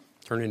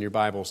Turn in your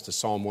Bibles to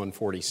Psalm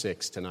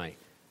 146 tonight.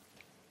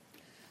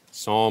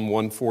 Psalm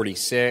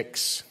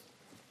 146.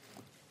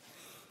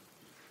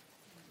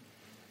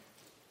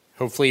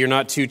 Hopefully you're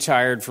not too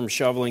tired from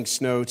shoveling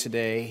snow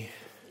today.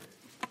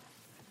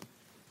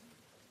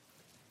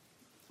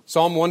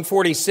 Psalm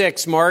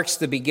 146 marks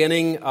the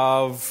beginning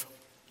of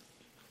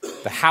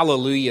the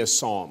Hallelujah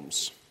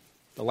Psalms.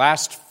 The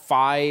last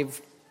 5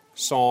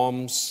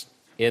 Psalms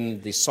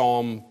in the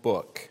Psalm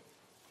book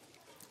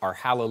are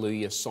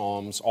Hallelujah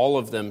Psalms. All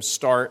of them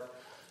start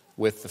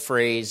with the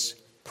phrase,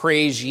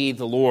 "Praise ye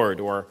the Lord,"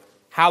 or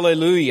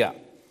Hallelujah.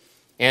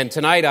 And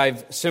tonight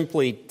I've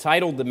simply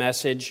titled the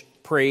message,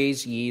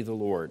 "Praise ye the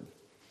Lord."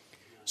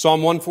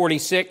 Psalm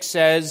 146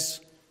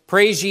 says,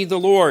 "Praise ye the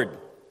Lord,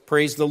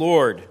 praise the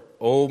Lord,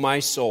 O my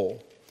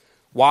soul.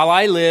 While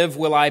I live,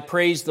 will I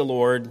praise the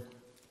Lord.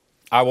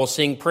 I will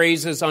sing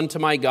praises unto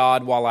my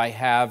God while I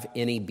have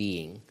any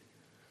being.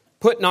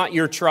 Put not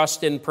your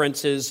trust in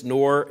princes,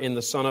 nor in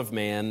the Son of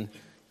Man,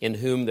 in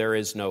whom there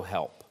is no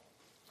help.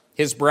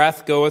 His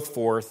breath goeth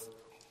forth,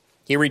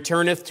 he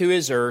returneth to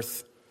his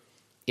earth.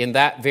 In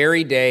that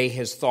very day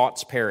his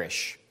thoughts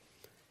perish.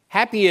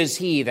 Happy is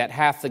he that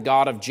hath the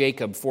God of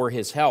Jacob for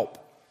his help,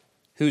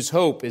 whose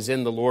hope is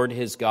in the Lord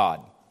his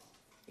God,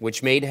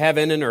 which made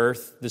heaven and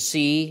earth, the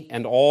sea,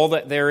 and all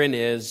that therein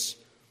is,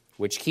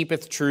 which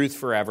keepeth truth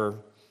forever,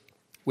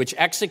 which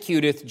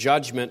executeth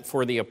judgment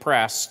for the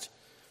oppressed,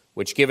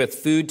 which giveth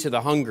food to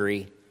the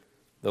hungry.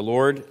 The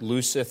Lord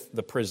looseth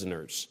the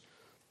prisoners.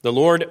 The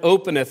Lord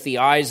openeth the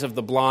eyes of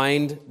the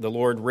blind. The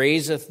Lord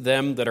raiseth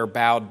them that are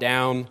bowed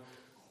down.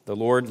 The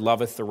Lord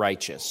loveth the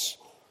righteous.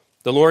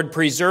 The Lord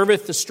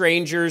preserveth the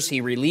strangers. He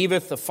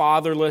relieveth the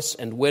fatherless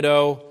and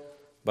widow.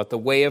 But the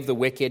way of the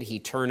wicked he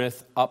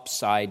turneth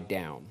upside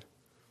down.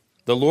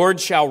 The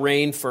Lord shall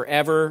reign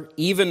forever,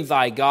 even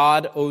thy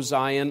God, O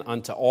Zion,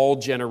 unto all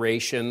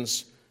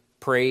generations.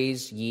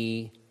 Praise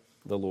ye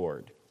the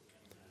Lord."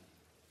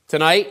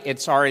 Tonight,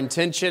 it's our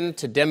intention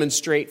to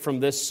demonstrate from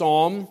this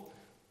psalm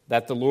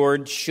that the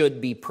Lord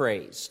should be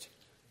praised,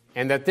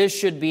 and that this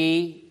should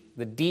be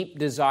the deep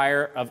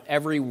desire of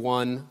every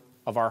one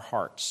of our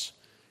hearts.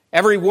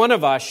 Every one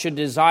of us should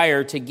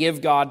desire to give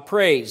God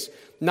praise,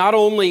 not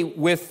only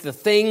with the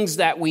things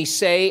that we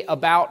say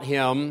about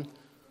Him,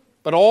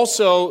 but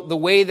also the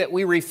way that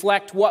we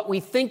reflect what we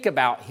think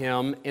about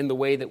Him in the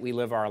way that we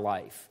live our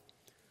life.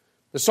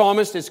 The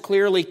psalmist is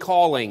clearly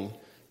calling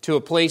to a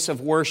place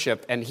of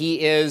worship, and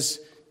he is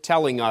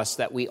telling us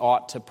that we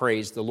ought to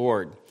praise the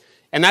Lord.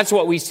 And that's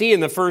what we see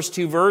in the first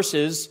 2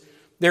 verses.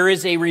 There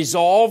is a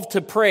resolve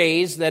to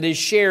praise that is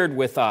shared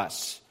with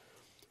us.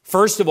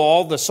 First of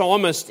all, the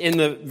psalmist in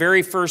the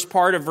very first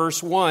part of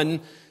verse 1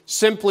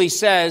 simply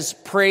says,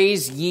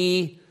 "Praise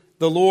ye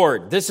the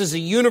Lord." This is a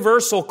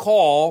universal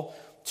call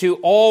to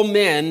all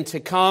men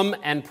to come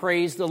and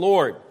praise the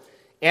Lord.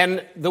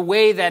 And the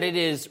way that it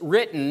is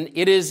written,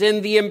 it is in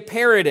the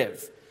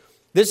imperative.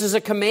 This is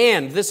a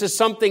command. This is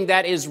something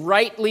that is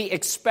rightly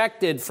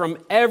expected from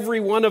every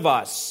one of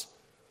us.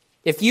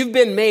 If you've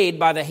been made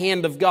by the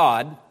hand of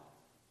God,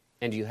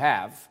 and you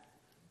have,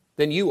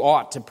 then you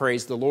ought to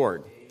praise the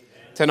Lord.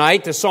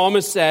 Tonight, the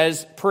psalmist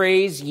says,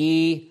 "Praise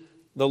ye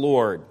the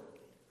Lord."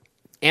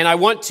 And I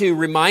want to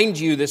remind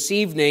you this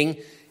evening,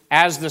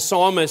 as the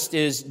psalmist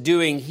is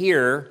doing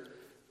here,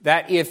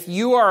 that if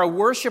you are a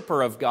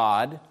worshiper of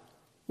God,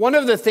 one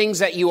of the things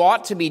that you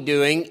ought to be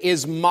doing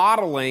is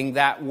modeling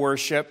that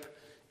worship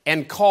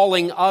and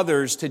calling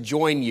others to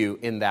join you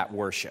in that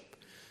worship.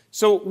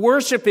 So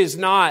worship is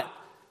not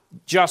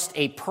just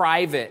a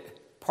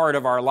private part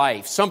of our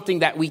life, something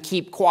that we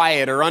keep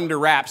quiet or under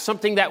wraps,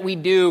 something that we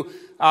do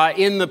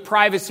in the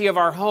privacy of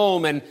our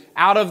home and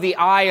out of the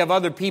eye of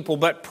other people.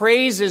 But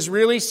praise is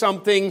really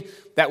something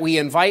that we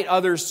invite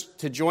others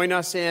to join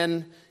us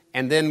in,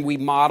 and then we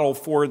model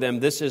for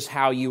them, this is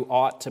how you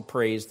ought to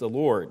praise the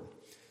Lord.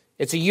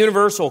 It's a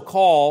universal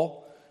call,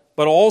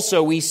 but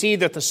also we see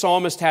that the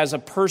psalmist has a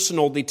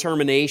personal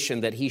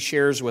determination that he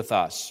shares with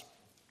us.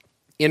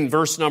 In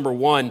verse number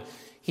 1,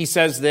 he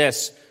says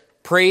this,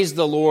 "Praise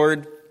the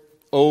Lord,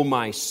 O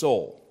my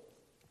soul."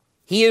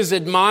 He is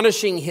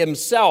admonishing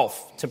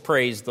himself to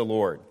praise the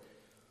Lord.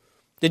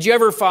 Did you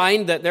ever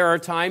find that there are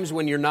times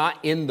when you're not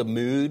in the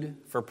mood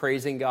for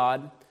praising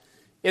God?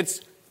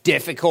 It's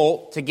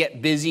difficult to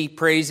get busy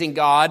praising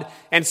God,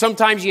 and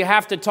sometimes you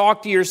have to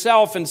talk to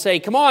yourself and say,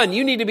 come on,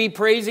 you need to be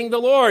praising the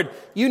Lord.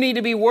 You need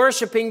to be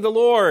worshiping the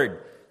Lord.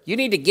 You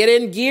need to get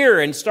in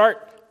gear and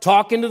start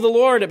talking to the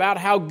Lord about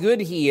how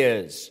good He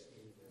is.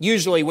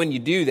 Usually when you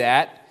do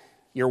that,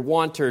 your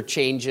wanter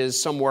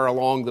changes somewhere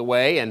along the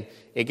way, and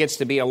it gets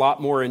to be a lot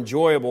more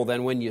enjoyable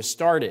than when you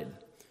started.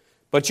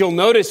 But you'll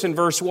notice in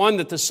verse 1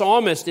 that the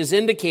psalmist is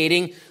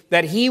indicating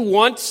that he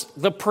wants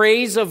the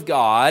praise of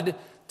God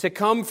to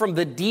come from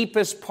the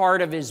deepest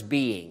part of his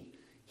being.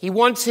 He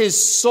wants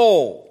his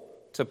soul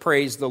to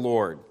praise the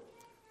Lord.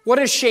 What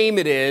a shame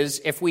it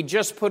is if we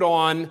just put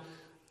on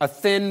a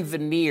thin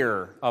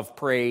veneer of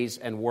praise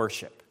and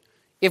worship.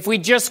 If we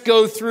just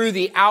go through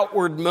the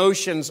outward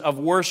motions of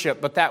worship,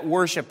 but that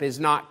worship is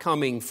not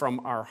coming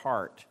from our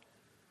heart.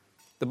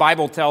 The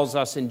Bible tells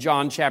us in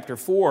John chapter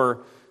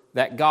 4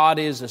 that God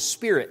is a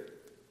spirit,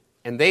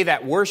 and they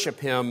that worship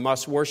him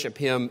must worship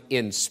him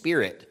in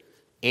spirit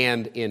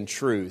and in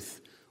truth.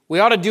 We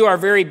ought to do our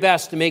very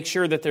best to make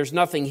sure that there's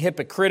nothing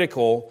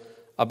hypocritical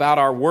about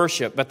our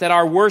worship, but that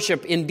our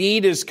worship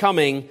indeed is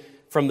coming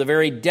from the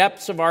very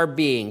depths of our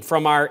being,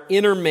 from our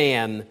inner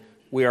man.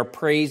 We are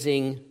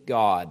praising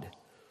God.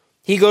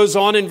 He goes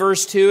on in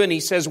verse 2 and he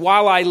says,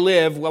 while I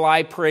live, will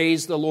I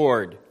praise the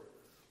Lord.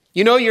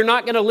 You know, you're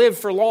not going to live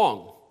for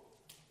long.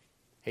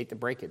 Hate to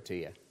break it to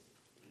you.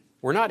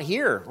 We're not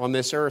here on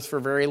this earth for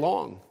very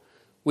long.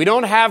 We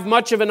don't have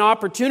much of an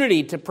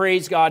opportunity to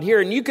praise God here.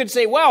 And you could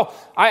say, well,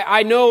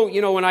 I know,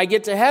 when I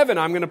get to heaven,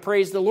 I'm going to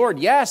praise the Lord.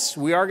 Yes,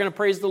 we are going to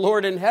praise the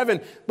Lord in heaven.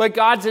 But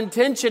God's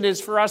intention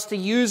is for us to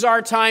use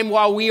our time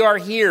while we are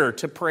here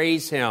to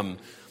praise him.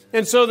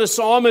 And so the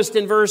psalmist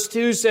in verse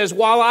 2 says,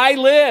 while I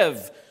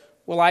live,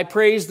 will I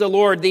praise the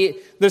Lord.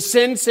 The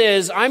sense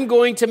is, I'm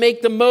going to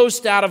make the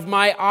most out of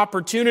my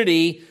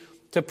opportunity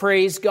to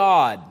praise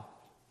God.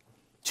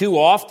 Too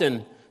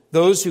often,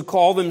 those who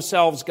call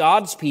themselves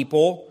God's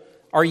people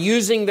are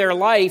using their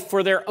life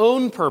for their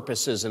own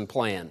purposes and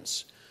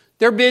plans.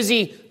 They're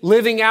busy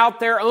living out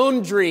their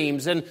own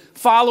dreams and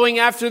following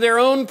after their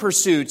own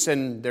pursuits,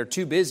 and they're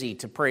too busy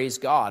to praise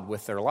God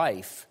with their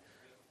life.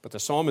 But the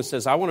psalmist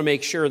says, I want to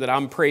make sure that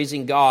I'm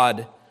praising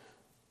God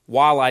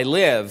while I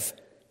live.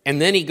 And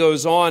then he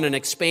goes on and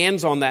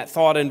expands on that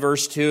thought in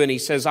verse 2, and he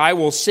says, I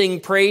will sing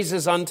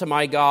praises unto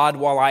my God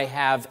while I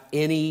have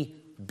any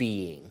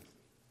being.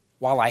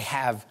 While I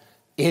have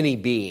any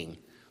being.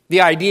 The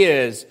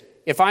idea is,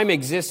 if I'm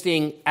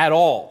existing at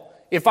all,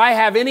 if I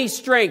have any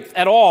strength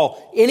at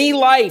all, any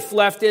life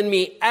left in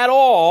me at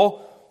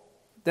all,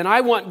 then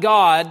I want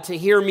God to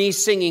hear me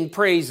singing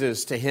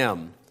praises to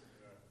him.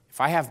 If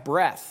I have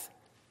breath,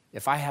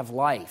 if I have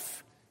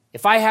life,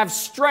 if I have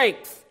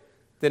strength,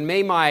 then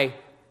may my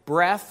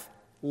breath,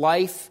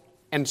 life,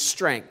 and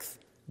strength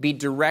be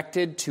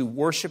directed to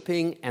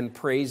worshiping and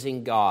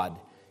praising God.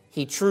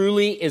 He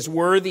truly is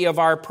worthy of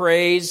our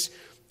praise.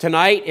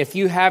 Tonight, if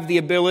you have the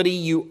ability,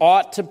 you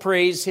ought to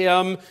praise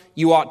him.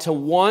 You ought to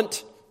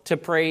want to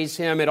praise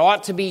him. It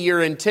ought to be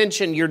your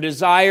intention, your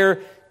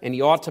desire, and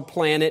you ought to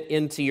plan it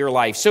into your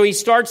life. So he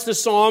starts the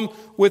psalm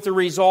with a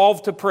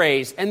resolve to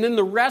praise. And then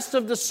the rest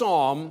of the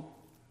psalm,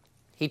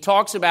 he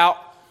talks about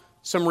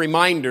some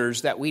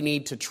reminders that we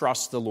need to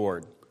trust the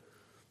Lord.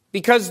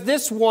 Because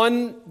this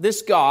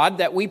God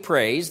that we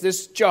praise,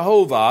 this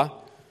Jehovah,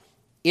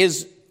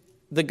 is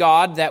the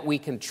God that we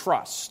can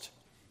trust.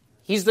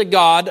 He's the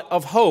God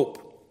of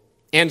hope.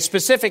 And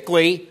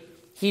specifically,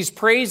 he's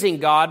praising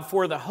God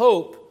for the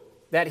hope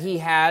that he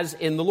has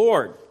in the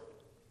Lord.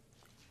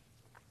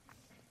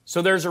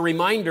 So there's a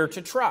reminder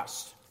to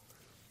trust.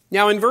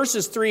 Now in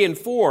verses 3 and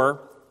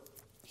 4,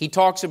 he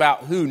talks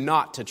about who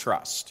not to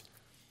trust.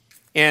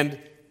 And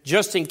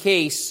just in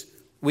case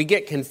we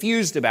get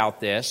confused about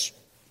this,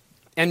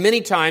 and many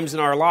times in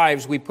our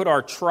lives we put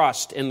our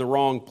trust in the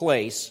wrong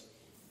place,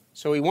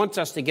 so he wants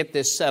us to get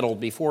this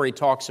settled before he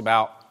talks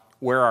about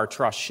where our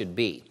trust should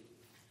be.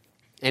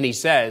 And he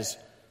says,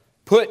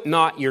 put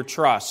not your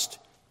trust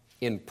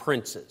in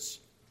princes,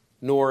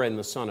 nor in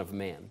the Son of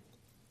Man.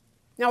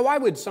 Now, why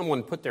would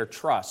someone put their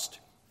trust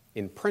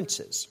in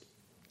princes?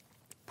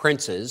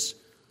 Princes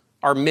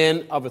are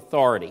men of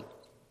authority.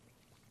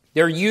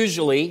 They're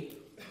usually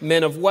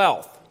men of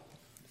wealth.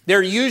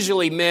 They're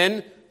usually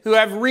men who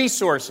have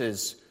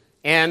resources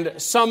and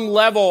some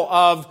level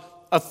of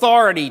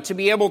authority to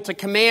be able to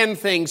command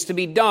things to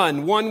be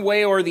done one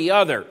way or the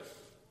other.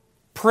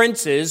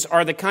 Princes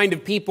are the kind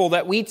of people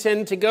that we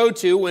tend to go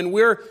to when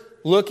we're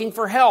looking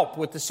for help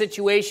with the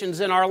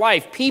situations in our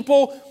life.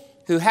 People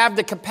who have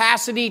the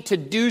capacity to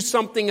do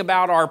something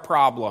about our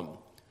problem.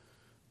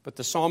 But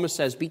the psalmist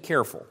says, be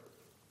careful.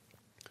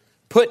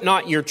 Put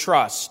not your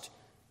trust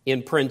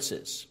in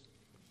princes.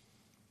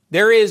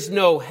 There is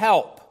no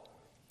help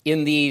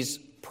in these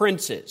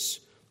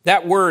princes.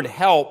 That word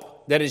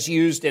help that is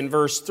used in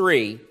verse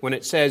 3, when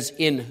it says,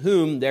 in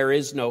whom there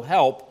is no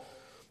help,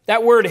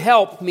 that word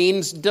help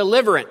means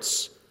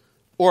deliverance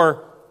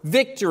or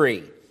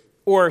victory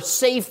or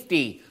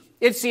safety.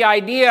 It's the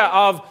idea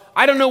of,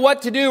 I don't know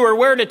what to do or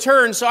where to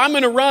turn, so I'm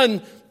going to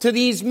run to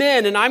these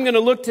men and I'm going to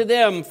look to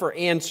them for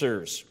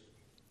answers.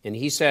 And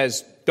he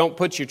says, don't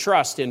put your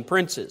trust in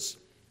princes.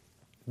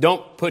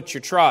 Don't put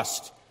your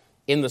trust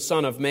in the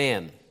Son of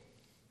Man.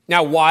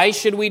 Now, why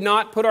should we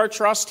not put our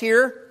trust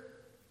here?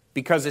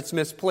 Because it's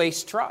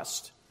misplaced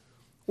trust.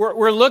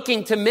 We're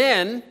looking to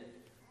men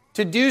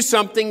to do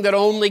something that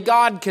only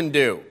God can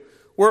do.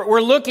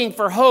 We're looking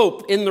for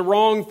hope in the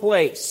wrong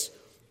place.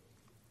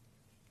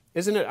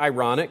 Isn't it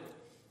ironic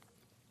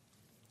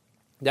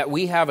that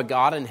we have a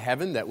God in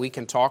heaven that we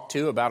can talk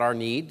to about our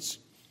needs,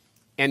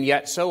 and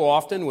yet so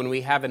often when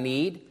we have a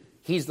need,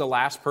 he's the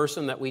last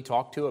person that we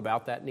talk to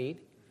about that need?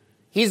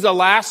 He's the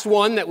last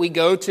one that we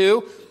go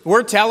to.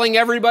 We're telling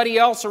everybody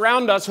else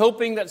around us,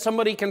 hoping that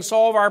somebody can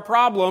solve our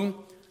problem.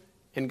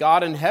 And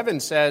God in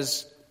heaven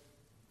says,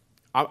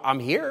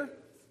 I'm here.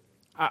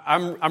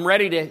 I'm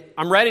ready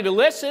to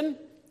listen.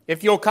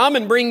 If you'll come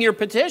and bring your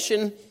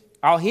petition,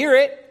 I'll hear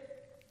it.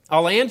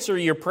 I'll answer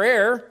your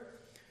prayer.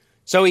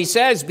 So he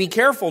says, be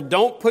careful.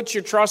 Don't put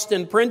your trust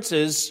in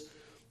princes.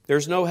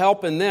 There's no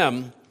help in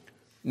them.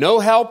 No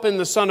help in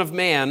the Son of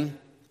Man.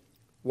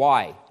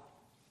 Why?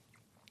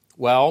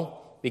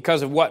 Well,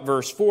 because of what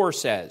verse 4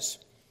 says.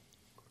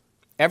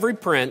 Every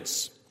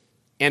prince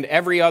and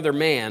every other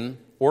man,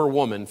 or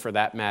woman for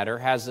that matter,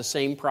 has the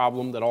same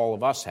problem that all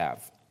of us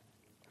have.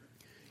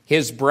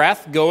 His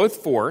breath goeth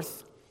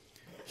forth,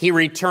 he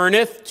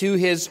returneth to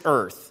his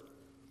earth.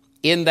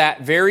 In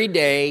that very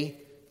day,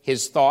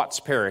 his thoughts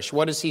perish.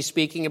 What is he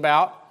speaking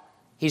about?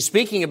 He's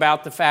speaking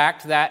about the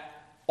fact that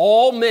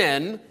all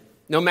men,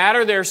 no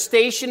matter their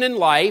station in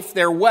life,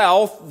 their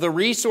wealth, the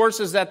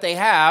resources that they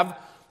have,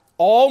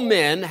 all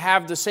men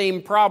have the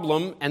same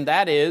problem, and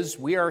that is,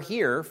 we are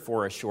here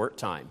for a short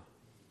time.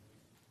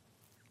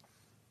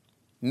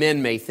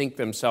 Men may think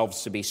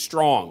themselves to be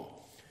strong,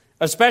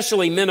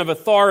 especially men of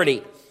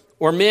authority,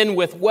 or men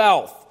with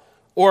wealth,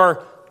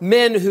 or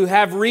men who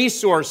have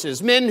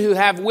resources, men who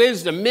have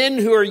wisdom, men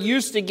who are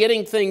used to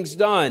getting things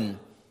done.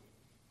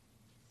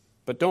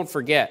 But don't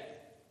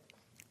forget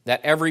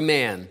that every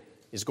man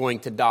is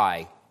going to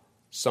die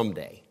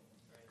someday.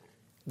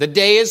 The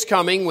day is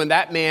coming when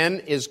that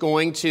man is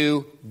going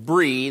to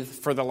breathe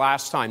for the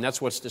last time. That's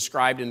what's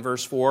described in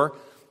verse 4.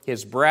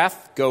 His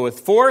breath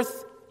goeth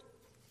forth,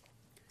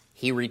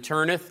 he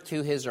returneth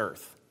to his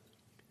earth.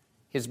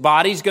 His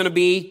body's going to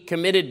be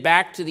committed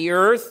back to the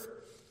earth,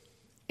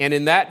 and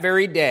in that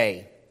very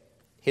day,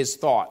 his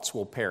thoughts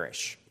will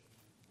perish.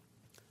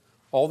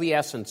 All the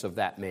essence of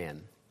that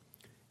man,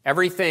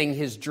 everything,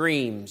 his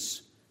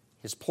dreams,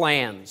 his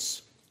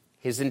plans,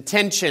 his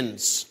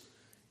intentions,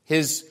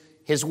 his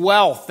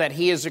wealth that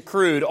he has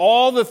accrued,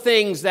 all the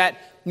things that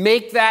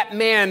make that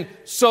man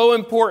so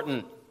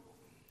important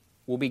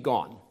will be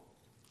gone.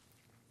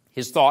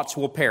 His thoughts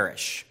will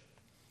perish.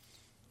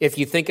 If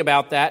you think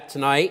about that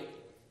tonight,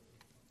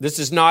 this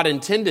is not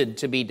intended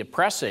to be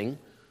depressing.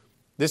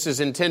 This is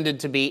intended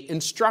to be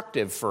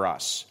instructive for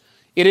us.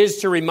 It is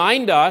to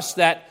remind us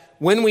that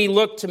when we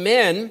look to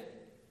men,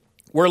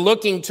 we're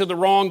looking to the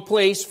wrong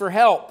place for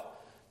help,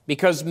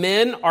 because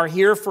men are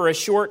here for a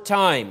short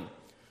time.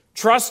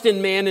 Trust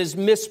in man is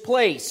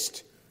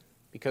misplaced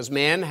because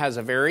man has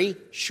a very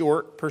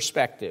short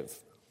perspective.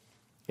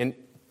 And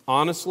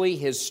honestly,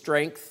 his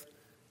strength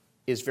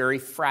is very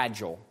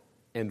fragile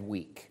and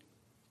weak.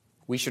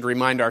 We should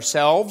remind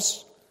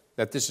ourselves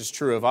that this is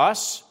true of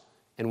us,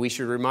 and we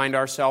should remind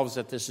ourselves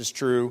that this is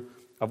true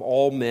of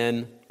all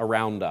men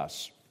around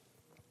us.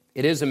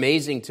 It is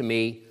amazing to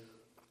me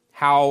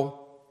how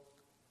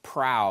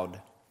proud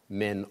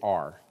men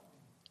are,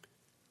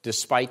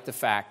 despite the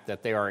fact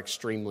that they are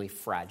extremely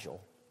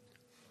fragile,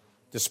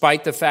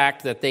 despite the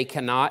fact that they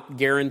cannot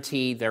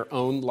guarantee their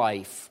own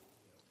life.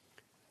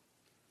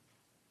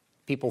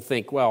 People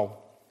think,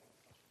 well,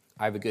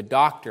 I have a good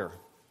doctor.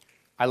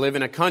 I live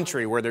in a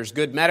country where there's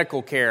good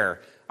medical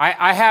care.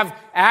 I have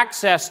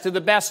access to the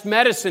best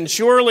medicine.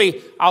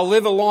 Surely I'll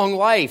live a long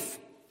life.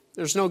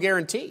 There's no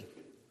guarantee.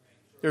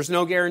 There's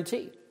no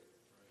guarantee.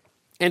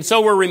 And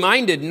so we're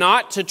reminded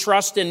not to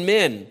trust in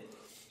men.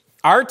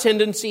 Our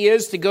tendency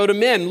is to go to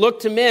men,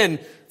 look to men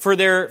for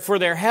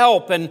their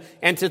help, and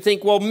to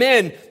think, well,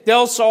 men,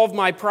 they'll solve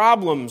my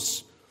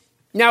problems.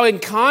 Now, in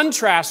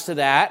contrast to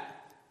that,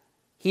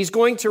 he's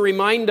going to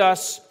remind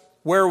us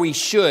where we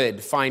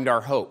should find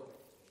our hope.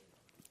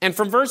 And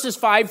from verses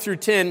 5 through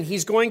 10,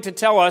 he's going to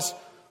tell us,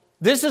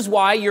 this is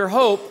why your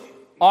hope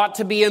ought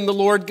to be in the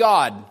Lord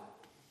God.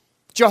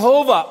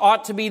 Jehovah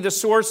ought to be the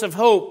source of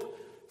hope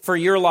for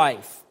your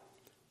life.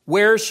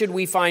 Where should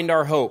we find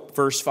our hope?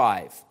 Verse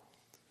 5.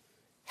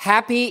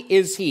 Happy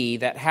is he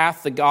that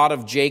hath the God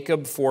of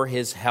Jacob for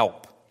his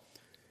help,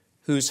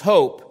 whose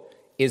hope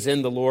is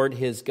in the Lord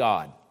his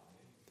God.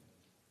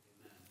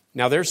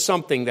 Now there's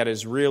something that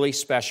is really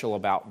special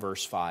about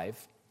verse 5.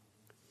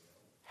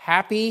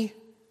 Happy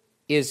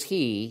is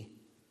he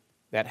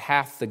that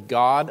hath the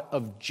God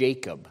of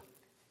Jacob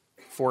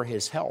for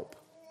his help.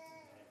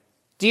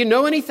 Do you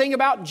know anything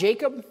about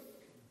Jacob?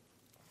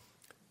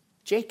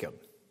 Jacob.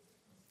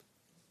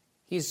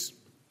 He's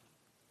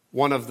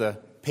one of the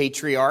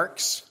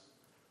patriarchs,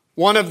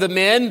 one of the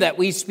men that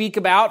we speak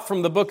about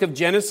from the book of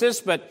Genesis.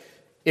 But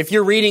if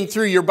you're reading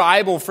through your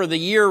Bible for the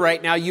year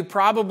right now, you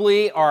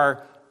probably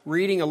are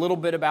reading a little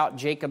bit about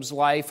Jacob's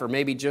life, or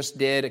maybe just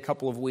did a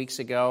couple of weeks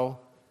ago.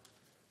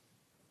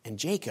 And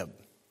Jacob,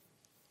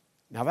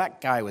 now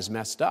that guy was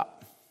messed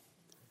up.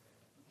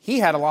 He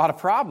had a lot of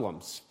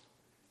problems.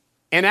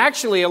 And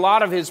actually, a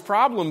lot of his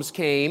problems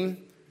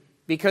came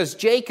because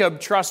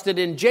Jacob trusted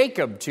in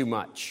Jacob too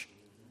much.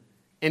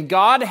 And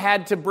God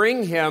had to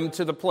bring him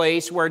to the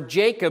place where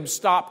Jacob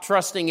stopped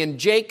trusting in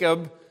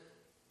Jacob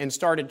and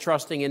started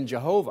trusting in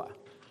Jehovah.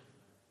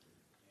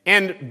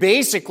 And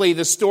basically,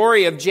 the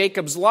story of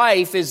Jacob's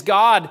life is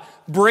God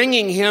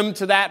bringing him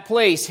to that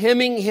place,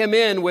 hemming him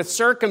in with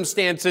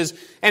circumstances,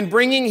 and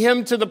bringing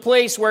him to the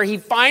place where he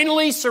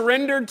finally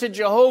surrendered to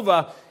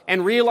Jehovah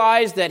and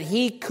realized that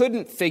he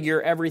couldn't figure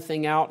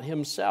everything out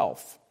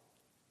himself.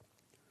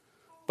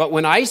 But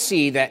when I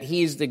see that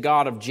he's the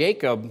God of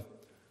Jacob,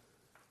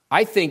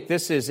 I think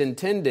this is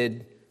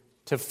intended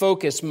to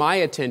focus my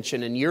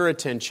attention and your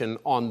attention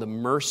on the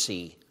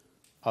mercy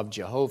of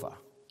Jehovah.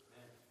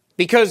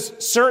 Because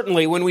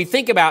certainly when we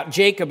think about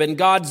Jacob and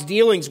God's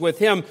dealings with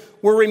him,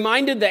 we're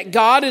reminded that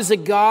God is a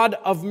God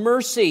of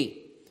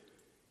mercy.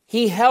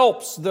 He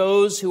helps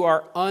those who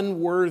are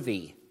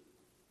unworthy.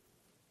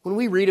 When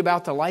we read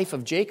about the life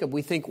of Jacob,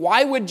 we think,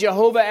 why would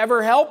Jehovah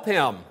ever help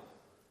him?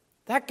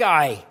 That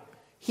guy,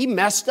 he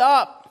messed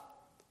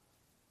up.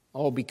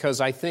 Oh,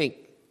 because I think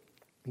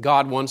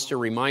God wants to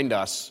remind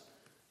us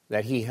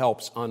that he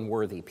helps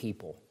unworthy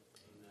people.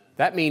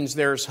 That means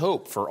there's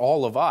hope for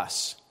all of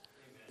us.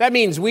 That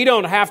means we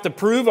don't have to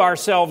prove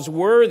ourselves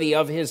worthy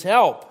of his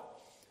help.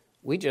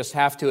 We just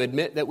have to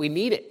admit that we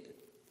need it.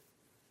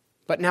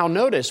 But now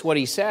notice what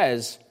he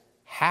says,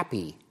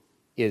 happy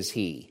is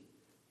he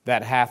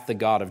that hath the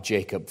God of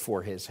Jacob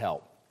for his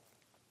help.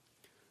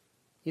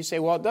 You say,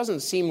 well, it doesn't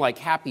seem like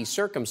happy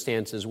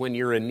circumstances when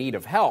you're in need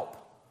of help.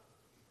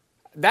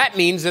 That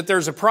means that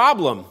there's a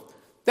problem.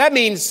 That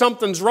means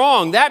something's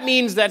wrong. That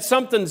means that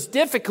something's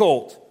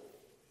difficult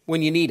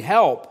when you need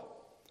help.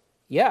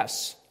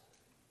 Yes.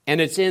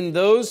 And it's in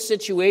those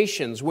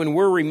situations when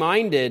we're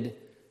reminded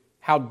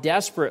how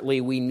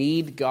desperately we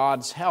need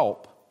God's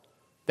help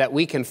that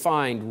we can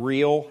find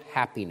real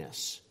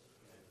happiness.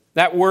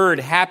 That word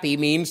happy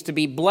means to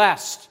be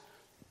blessed,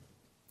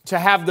 to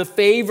have the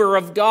favor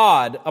of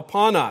God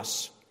upon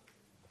us.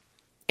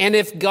 And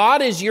if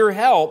God is your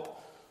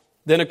help,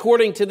 then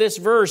according to this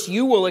verse,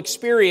 you will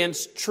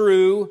experience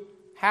true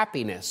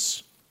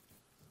happiness.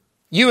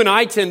 You and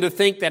I tend to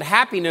think that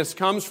happiness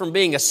comes from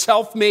being a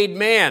self-made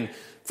man,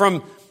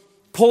 from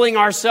pulling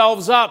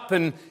ourselves up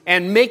and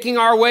making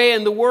our way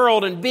in the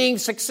world and being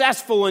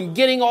successful and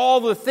getting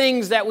all the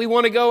things that we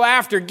want to go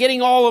after,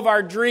 getting all of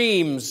our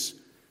dreams.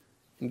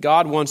 And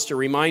God wants to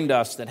remind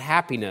us that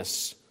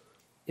happiness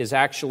is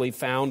actually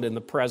found in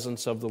the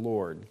presence of the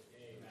Lord. Amen.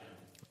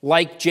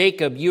 Like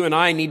Jacob, you and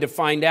I need to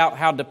find out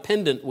how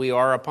dependent we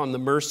are upon the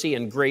mercy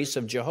and grace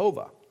of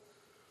Jehovah.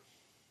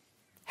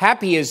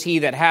 Happy is he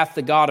that hath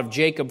the God of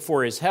Jacob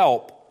for his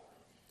help,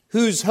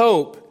 whose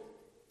hope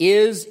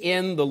is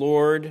in the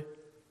Lord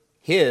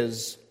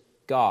his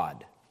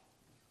God.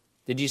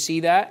 Did you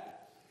see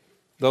that?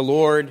 The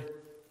Lord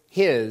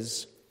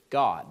his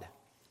God.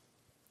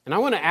 And I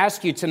want to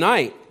ask you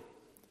tonight,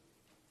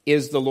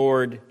 is the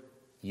Lord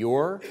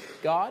your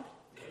God?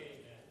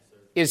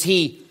 Is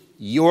he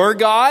your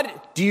God?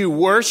 Do you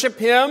worship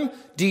him?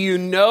 Do you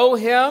know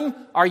him?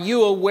 Are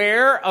you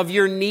aware of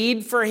your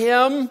need for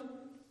him?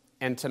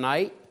 And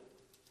tonight,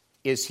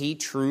 is he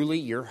truly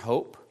your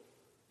hope?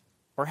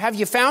 Or have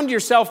you found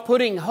yourself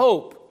putting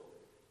hope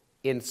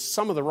in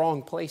some of the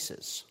wrong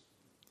places?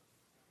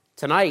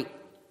 Tonight,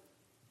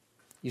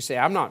 you say,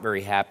 I'm not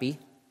very happy.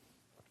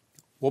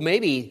 Well,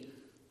 maybe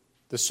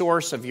the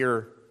source of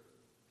your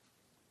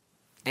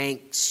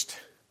angst,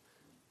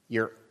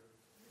 your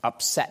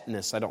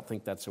upsetness, I don't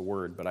think that's a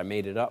word, but I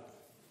made it up.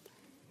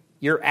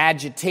 Your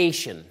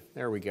agitation,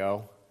 there we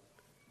go.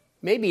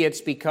 Maybe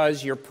it's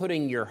because you're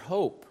putting your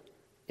hope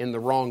in the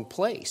wrong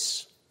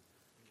place.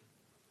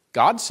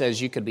 God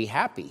says you could be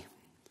happy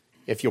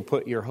if you'll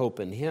put your hope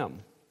in him.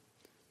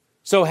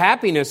 So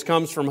happiness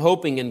comes from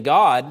hoping in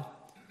God.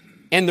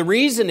 And the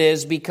reason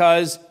is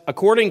because,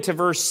 according to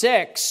verse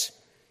 6,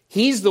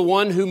 he's the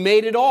one who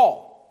made it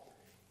all,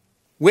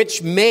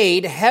 which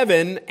made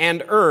heaven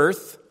and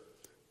earth,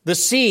 the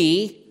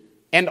sea,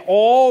 and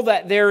all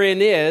that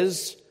therein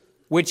is,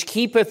 which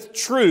keepeth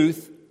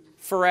truth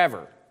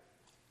forever.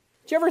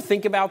 Did you ever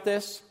think about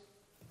this?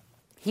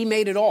 He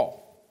made it all.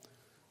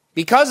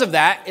 Because of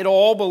that, it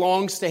all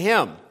belongs to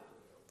him.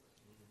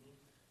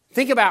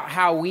 Think about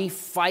how we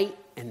fight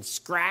and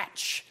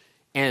scratch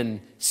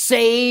and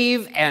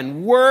save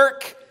and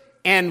work,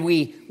 and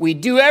we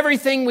do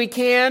everything we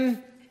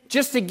can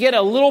just to get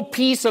a little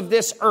piece of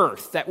this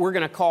earth that we're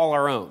going to call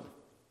our own.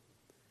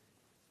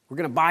 We're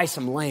going to buy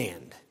some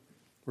land.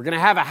 We're going to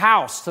have a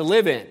house to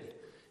live in.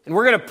 And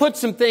we're going to put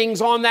some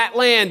things on that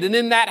land and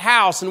in that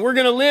house, and we're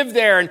going to live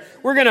there, and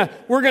we're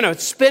going to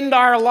spend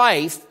our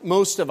life,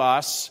 most of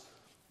us,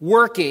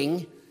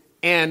 working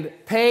and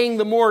paying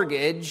the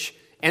mortgage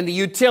and the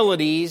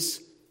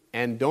utilities,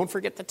 and don't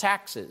forget the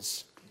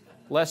taxes,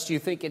 lest you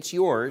think it's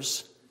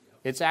yours.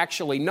 It's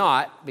actually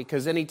not,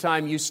 because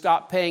anytime you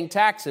stop paying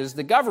taxes,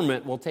 the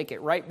government will take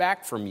it right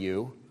back from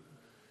you.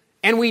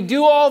 And we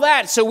do all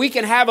that so we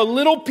can have a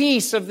little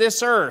piece of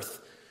this earth.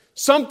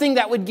 Something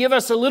that would give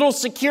us a little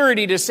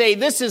security to say,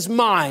 this is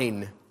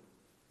mine.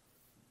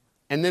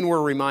 And then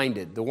we're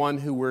reminded, the one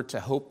who we're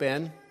to hope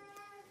in,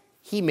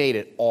 he made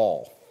it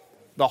all.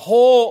 The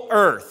whole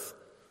earth,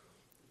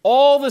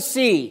 all the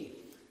sea,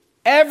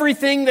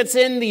 everything that's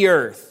in the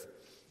earth.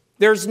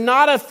 There's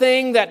not a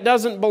thing that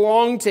doesn't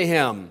belong to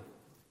him.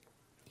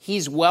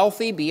 He's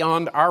wealthy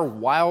beyond our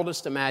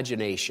wildest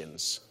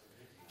imaginations.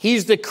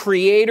 He's the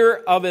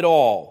creator of it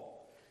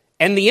all.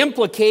 And the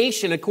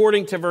implication,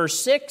 according to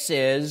verse 6,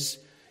 is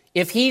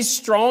if he's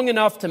strong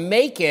enough to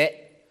make it,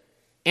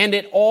 and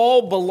it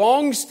all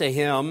belongs to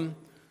Him,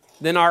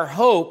 then our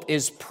hope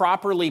is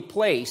properly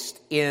placed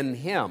in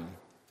Him,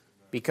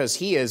 because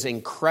He is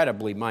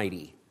incredibly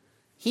mighty.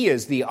 He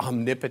is the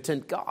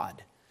omnipotent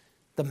God,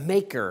 the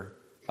maker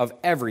of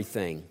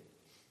everything.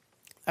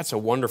 That's a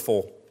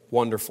wonderful,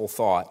 wonderful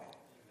thought.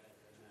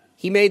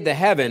 He made the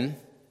heaven,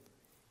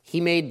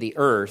 He made the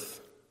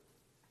earth,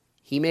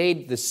 He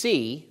made the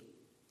sea,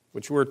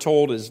 which we're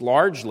told is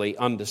largely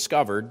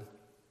undiscovered,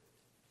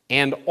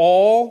 and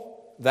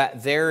all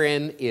that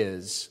therein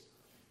is,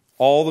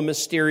 all the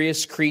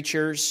mysterious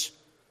creatures,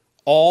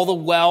 all the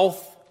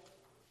wealth.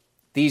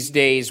 These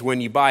days, when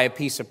you buy a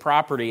piece of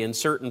property in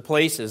certain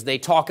places, they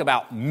talk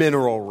about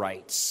mineral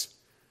rights.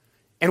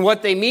 And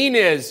what they mean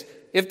is,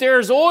 if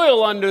there's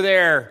oil under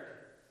there,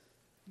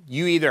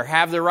 you either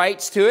have the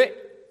rights to it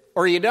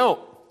or you don't.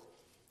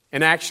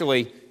 And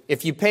actually,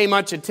 if you pay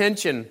much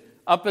attention,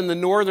 up in the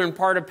northern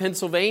part of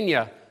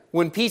Pennsylvania,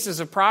 when pieces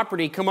of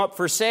property come up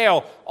for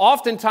sale,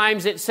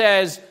 oftentimes it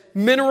says,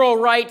 mineral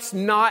rights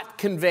not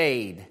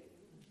conveyed.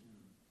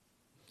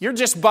 You're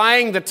just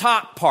buying the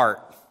top part.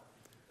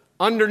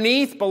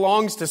 Underneath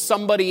belongs to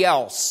somebody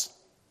else.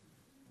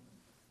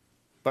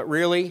 But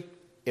really,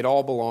 it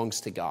all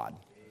belongs to God.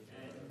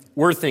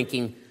 We're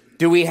thinking,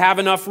 do we have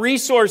enough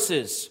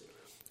resources?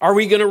 Are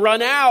we going to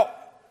run out?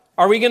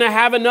 Are we going to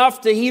have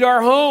enough to heat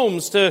our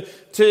homes, to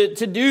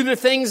do the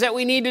things that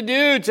we need to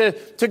do,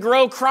 to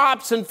grow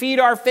crops and feed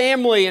our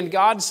family? And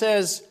God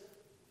says,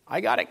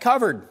 I got it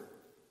covered.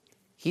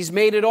 He's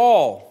made it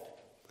all,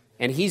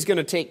 and He's going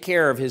to take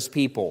care of His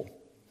people.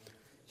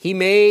 He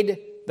made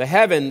the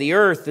heaven, the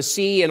earth, the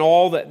sea, and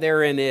all that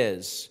therein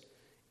is.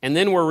 And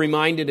then we're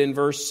reminded in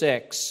verse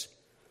 6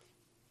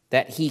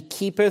 that He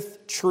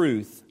keepeth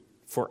truth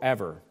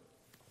forever.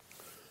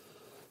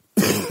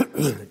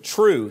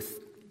 Truth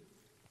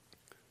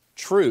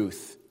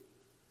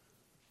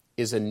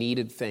is a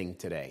needed thing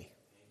today.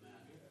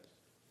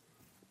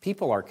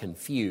 People are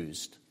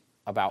confused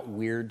about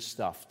weird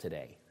stuff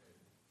today.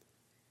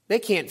 They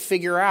can't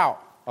figure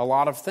out a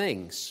lot of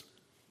things.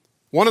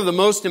 One of the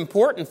most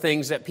important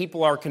things that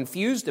people are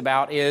confused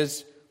about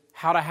is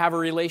how to have a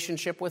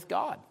relationship with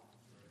God.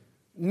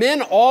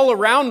 Men all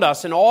around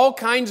us in all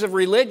kinds of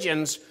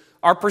religions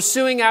are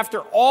pursuing after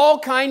all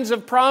kinds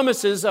of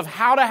promises of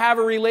how to have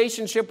a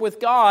relationship with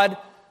God,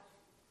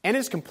 and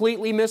it's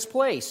completely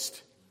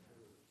misplaced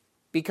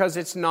because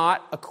it's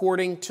not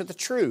according to the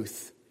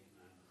truth.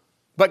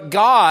 But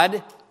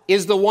God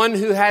is the one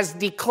who has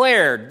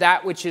declared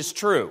that which is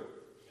true.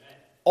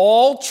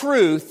 All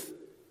truth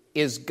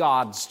is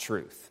God's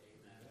truth.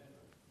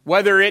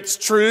 Whether it's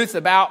truth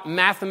about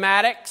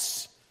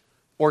mathematics,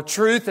 or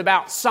truth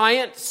about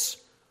science,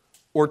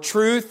 or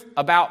truth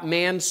about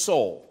man's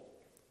soul,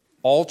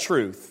 all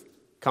truth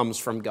comes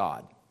from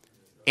God.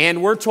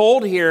 And we're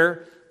told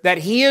here that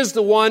He is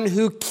the one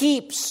who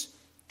keeps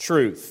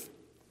truth.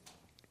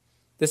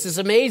 This is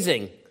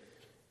amazing.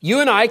 You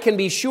and I can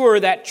be sure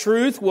that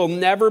truth will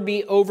never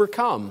be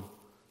overcome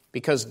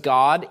because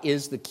God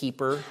is the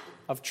keeper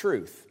of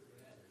truth.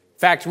 In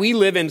fact, we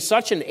live in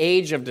such an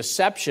age of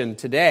deception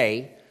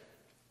today,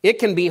 it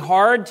can be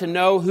hard to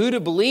know who to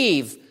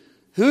believe,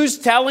 who's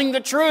telling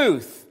the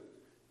truth.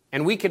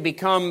 And we could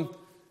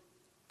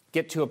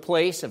get to a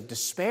place of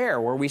despair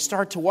where we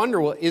start to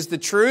wonder, well, is the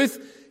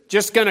truth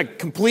just going to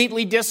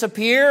completely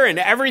disappear and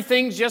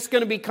everything's just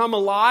going to become a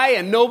lie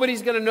and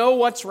nobody's going to know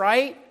what's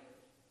right?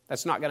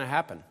 That's not going to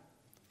happen.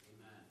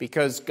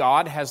 Because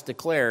God has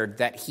declared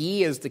that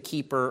He is the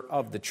keeper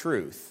of the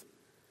truth.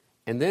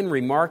 And then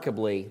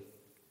remarkably,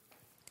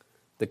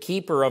 the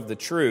keeper of the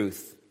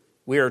truth,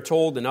 we are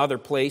told in other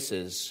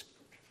places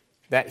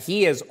that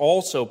He has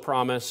also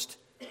promised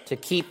to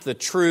keep the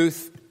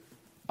truth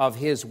of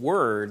His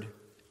word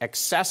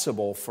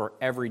accessible for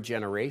every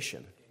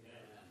generation.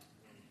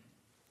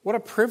 What a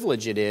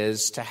privilege it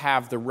is to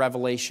have the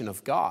revelation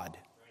of God,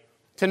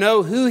 to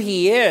know who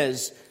He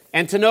is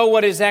and to know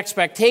what His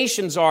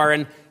expectations are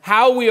and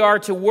how we are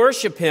to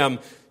worship Him.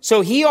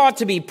 So He ought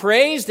to be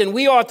praised and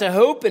we ought to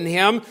hope in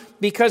Him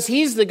because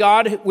He's the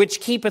God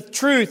which keepeth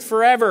truth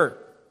forever.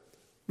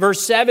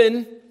 Verse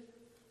 7,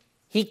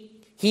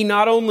 He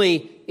not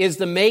only is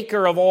the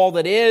maker of all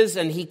that is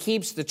and He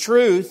keeps the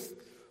truth,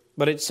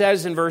 but it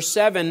says in verse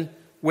 7,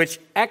 which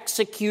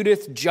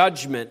executeth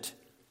judgment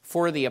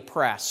for the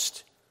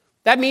oppressed.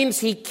 That means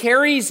He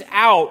carries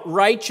out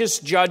righteous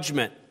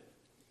judgment.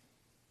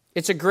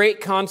 It's a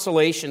great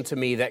consolation to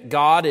me that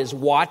God is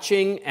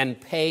watching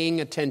and paying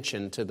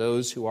attention to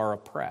those who are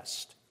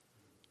oppressed.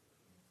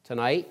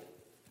 Tonight,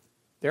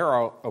 there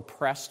are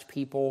oppressed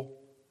people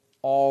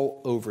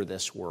all over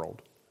this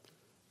world.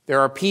 There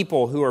are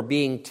people who are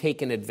being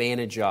taken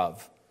advantage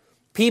of,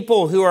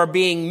 people who are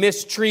being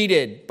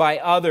mistreated by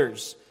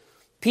others,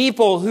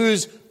 people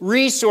whose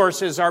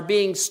resources are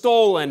being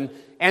stolen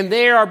and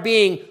they are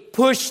being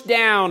pushed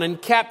down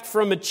and kept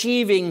from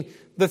achieving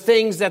the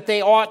things that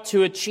they ought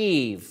to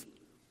achieve.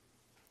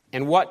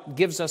 And what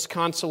gives us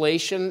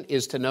consolation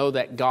is to know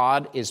that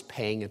God is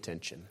paying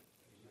attention.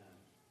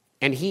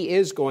 And He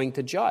is going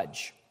to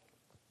judge.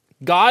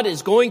 God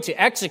is going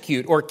to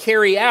execute or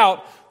carry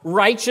out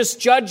righteous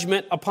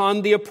judgment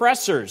upon the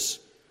oppressors.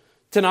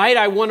 Tonight,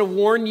 I want to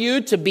warn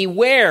you to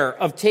beware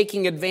of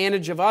taking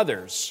advantage of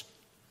others.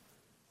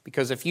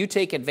 Because if you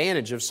take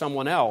advantage of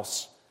someone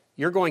else,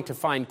 you're going to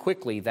find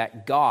quickly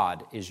that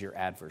God is your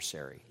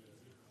adversary.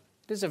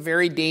 It is a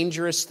very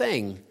dangerous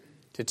thing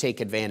to take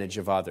advantage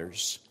of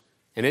others.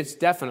 And it's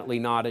definitely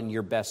not in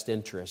your best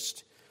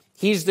interest.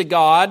 He's the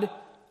God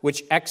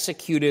which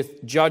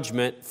executeth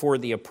judgment for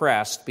the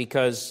oppressed,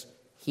 because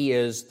he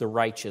is the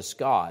righteous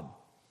God.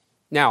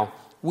 Now,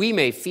 we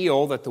may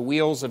feel that the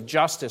wheels of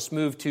justice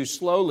move too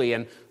slowly,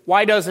 and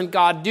why doesn't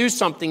God do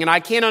something? And I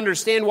can't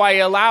understand why he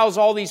allows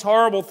all these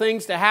horrible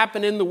things to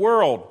happen in the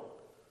world.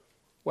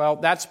 Well,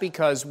 that's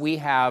because we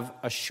have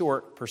a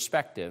short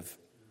perspective.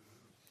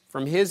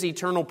 From his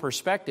eternal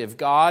perspective,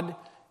 God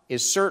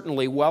is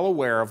certainly well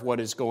aware of what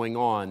is going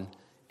on,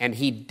 and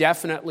he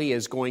definitely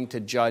is going to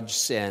judge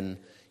sin.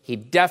 He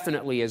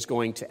definitely is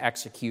going to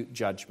execute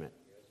judgment.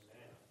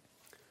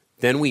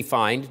 Then we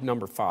find,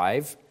 number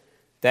 5,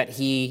 that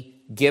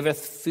he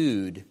giveth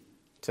food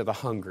to the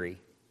hungry.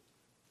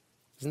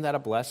 Isn't that a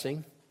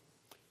blessing?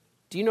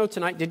 Do you know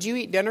tonight, did you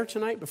eat dinner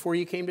tonight before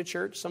you came to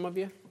church, some of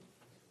you?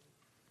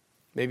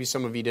 Maybe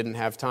some of you didn't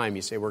have time.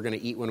 You say, we're going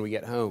to eat when we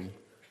get home.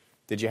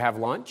 Did you have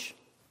lunch?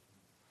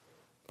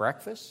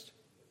 Breakfast?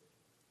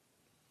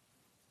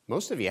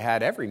 Most of you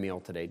had every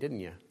meal today,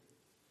 didn't you?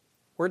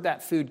 Where'd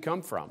that food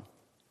come from? You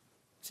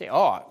say,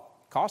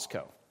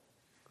 Costco.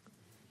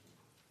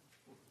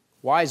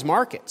 Wise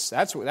Markets,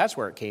 that's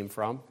where it came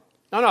from.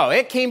 No,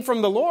 it came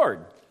from the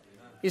Lord.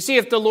 You see,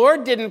 if the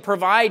Lord didn't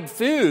provide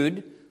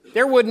food,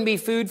 there wouldn't be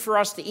food for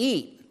us to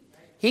eat.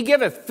 He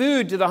giveth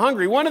food to the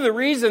hungry. One of the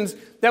reasons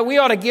that we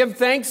ought to give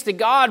thanks to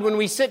God when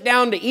we sit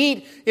down to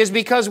eat is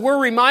because we're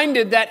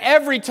reminded that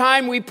every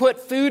time we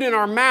put food in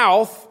our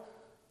mouth,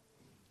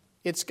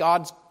 it's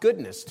God's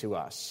goodness to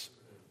us.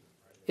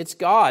 It's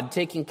God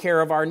taking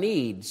care of our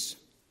needs.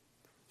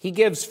 He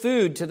gives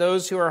food to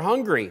those who are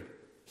hungry.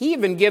 He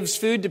even gives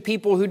food to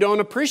people who don't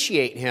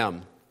appreciate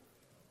him,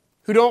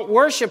 who don't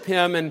worship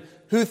him, and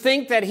who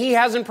think that he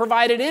hasn't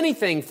provided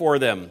anything for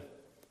them.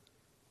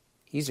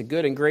 He's a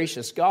good and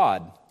gracious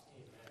God.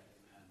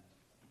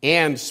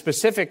 And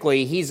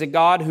specifically, he's a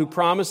God who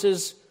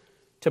promises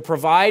to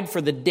provide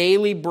for the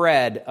daily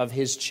bread of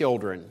his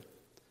children.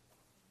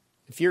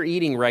 If you're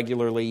eating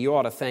regularly, you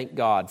ought to thank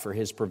God for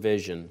his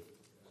provision.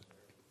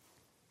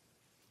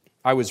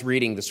 I was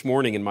reading this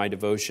morning in my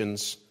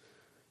devotions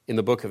in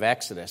the book of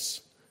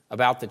Exodus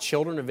about the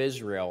children of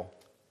Israel,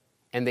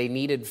 and they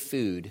needed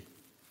food,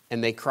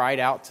 and they cried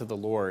out to the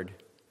Lord,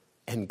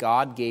 and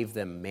God gave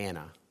them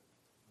manna.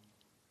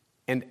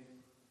 And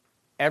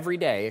every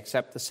day,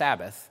 except the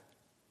Sabbath,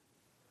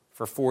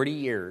 for 40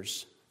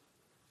 years,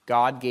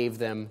 God gave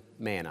them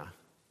manna.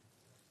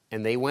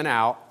 And they went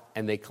out,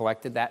 and they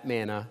collected that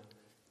manna,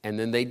 and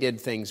then they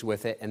did things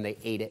with it, and they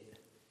ate it,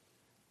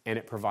 and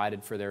it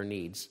provided for their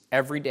needs.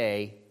 Every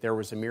day, there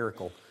was a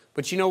miracle.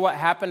 But you know what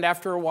happened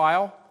after a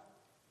while?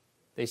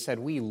 They said,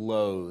 we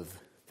loathe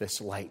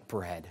this light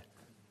bread.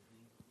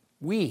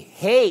 We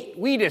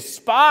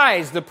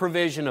despise the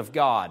provision of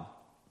God.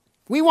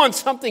 We want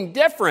something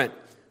different.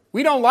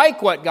 We don't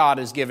like what God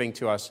is giving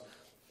to us.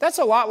 That's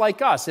a lot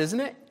like us, isn't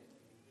it?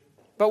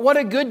 But what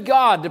a good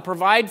God to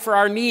provide for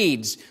our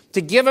needs,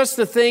 to give us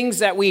the things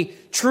that we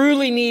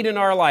truly need in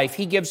our life.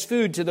 He gives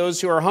food to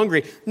those who are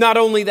hungry. Not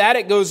only that,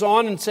 it goes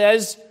on and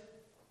says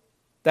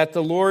that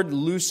the Lord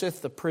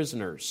looseth the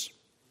prisoners.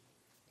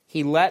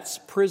 He lets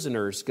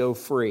prisoners go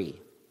free.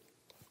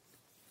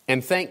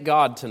 And thank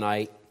God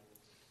tonight,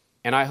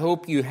 and I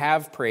hope you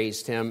have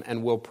praised him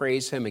and will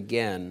praise him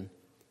again,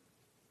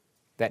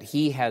 that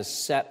he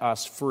has set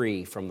us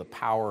free from the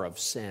power of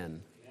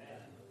sin.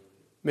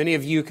 Many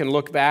of you can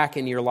look back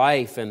in your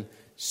life and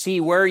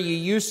see where you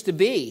used to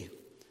be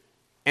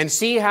and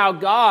see how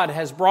God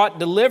has brought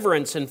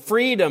deliverance and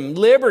freedom,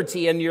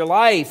 liberty in your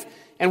life,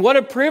 and what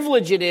a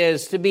privilege it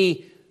is to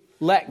be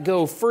let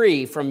go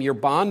free from your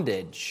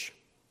bondage.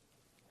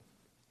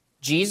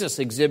 Jesus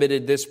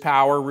exhibited this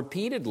power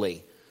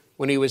repeatedly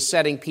when he was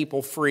setting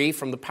people free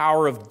from the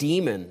power of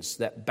demons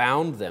that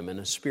bound them in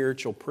a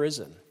spiritual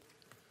prison.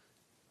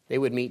 They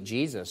would meet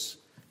Jesus.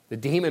 The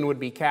demon would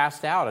be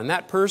cast out, and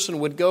that person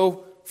would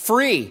go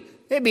free.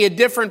 They'd be a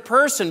different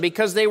person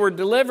because they were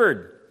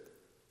delivered.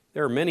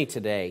 There are many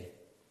today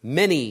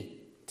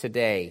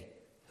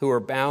who are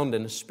bound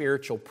in a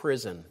spiritual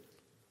prison.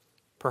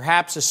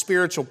 Perhaps a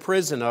spiritual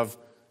prison of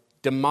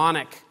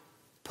demonic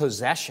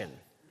possession.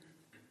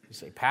 You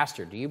say,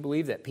 Pastor, do you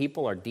believe that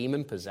people are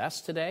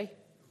demon-possessed today?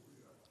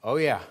 Oh,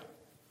 yeah.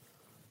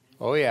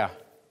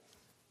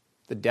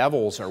 The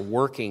devils are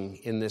working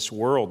in this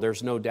world.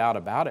 There's no doubt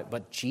about it.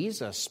 But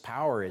Jesus'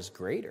 power is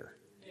greater.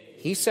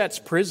 He sets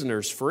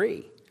prisoners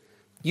free.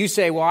 You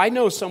say, well, I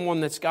know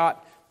someone that's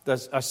got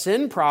a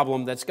sin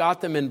problem that's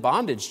got them in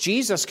bondage.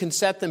 Jesus can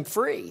set them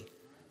free.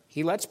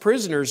 He lets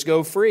prisoners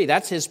go free.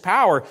 That's his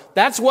power.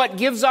 That's what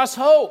gives us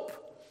hope.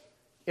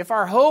 If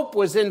our hope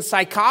was in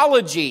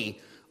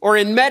psychology or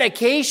in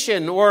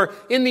medication or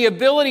in the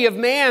ability of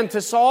man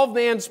to solve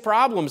man's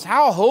problems.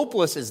 How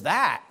hopeless is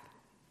that?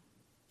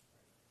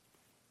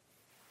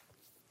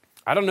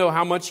 I don't know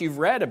how much you've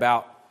read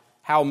about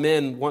how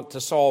men want to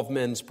solve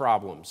men's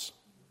problems.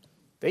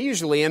 They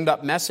usually end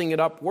up messing it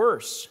up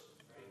worse.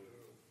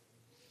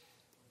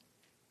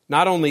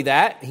 Not only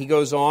that, he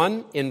goes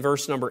on in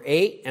verse number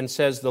 8 and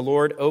says, the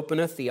Lord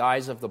openeth the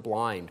eyes of the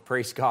blind.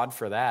 Praise God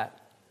for that.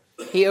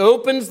 He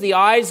opens the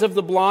eyes of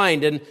the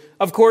blind. And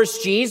of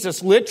course,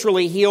 Jesus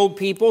literally healed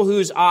people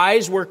whose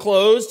eyes were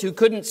closed, who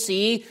couldn't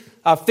see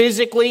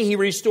physically. He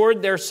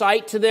restored their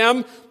sight to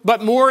them.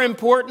 But more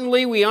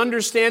importantly, we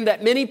understand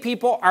that many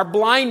people are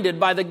blinded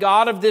by the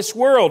god of this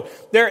world.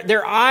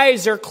 Their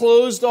eyes are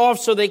closed off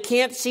so they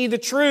can't see the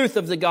truth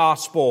of the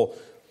gospel.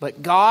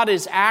 But God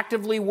is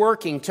actively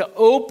working to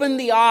open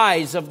the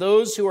eyes of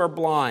those who are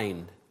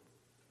blind.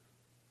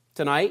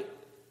 Tonight,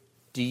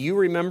 do you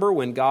remember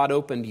when God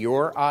opened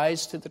your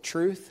eyes to the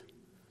truth?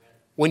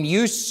 When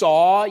you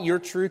saw your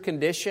true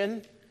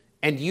condition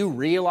and you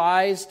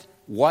realized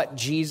what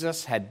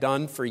Jesus had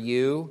done for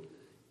you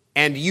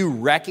and you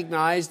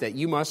recognized that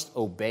you must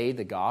obey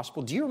the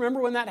gospel? Do you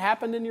remember when that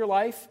happened in your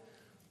life?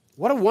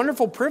 What a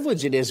wonderful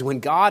privilege it is when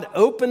God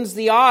opens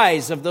the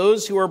eyes of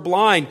those who are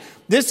blind.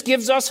 This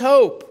gives us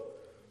hope.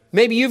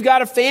 Maybe you've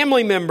got a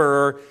family member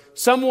or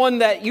someone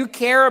that you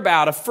care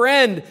about, a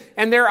friend,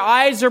 and their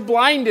eyes are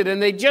blinded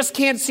and they just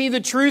can't see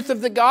the truth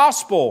of the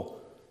gospel.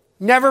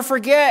 Never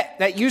forget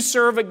that you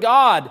serve a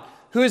God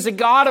who is a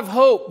God of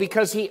hope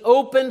because He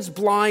opens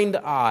blind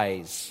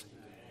eyes.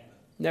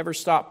 Never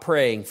stop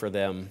praying for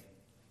them.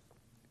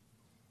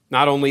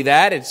 Not only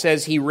that, it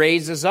says He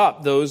raises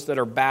up those that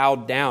are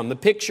bowed down. The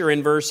picture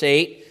in verse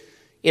 8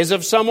 is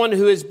of someone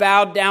who is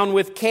bowed down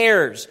with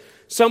cares,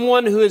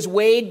 someone who is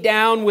weighed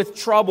down with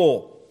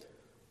trouble.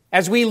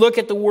 As we look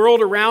at the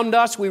world around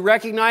us, we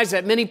recognize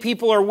that many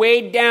people are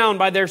weighed down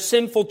by their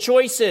sinful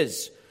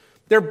choices.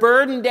 They're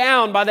burdened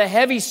down by the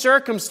heavy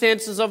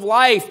circumstances of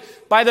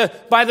life, by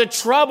the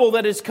trouble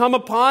that has come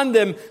upon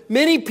them.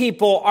 Many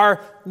people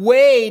are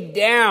weighed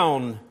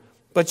down.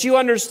 But you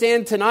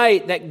understand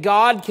tonight that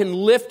God can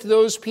lift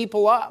those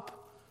people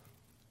up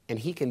and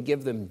He can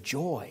give them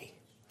joy.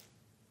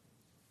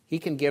 He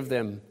can give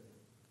them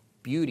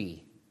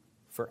beauty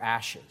for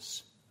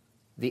ashes,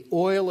 the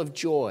oil of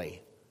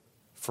joy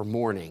for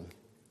mourning,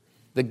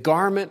 the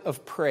garment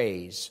of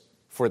praise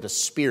for the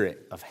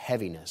spirit of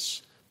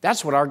heaviness.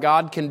 That's what our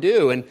God can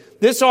do. And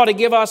this ought to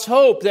give us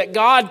hope that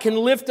God can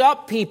lift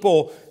up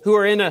people who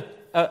are in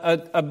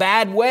a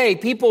bad way,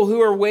 people who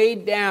are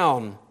weighed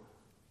down.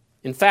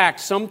 In fact,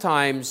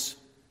 sometimes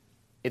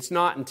it's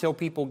not until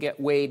people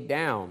get weighed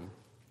down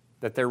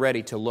that they're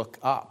ready to look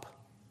up.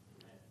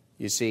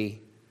 You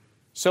see,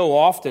 so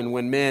often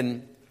when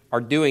men are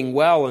doing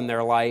well in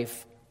their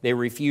life, they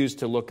refuse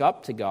to look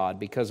up to God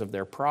because of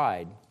their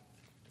pride.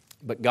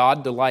 But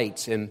God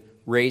delights in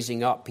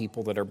raising up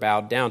people that are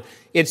bowed down.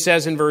 It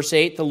says in verse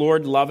 8, the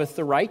Lord loveth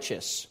the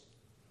righteous.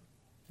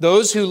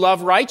 Those who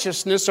love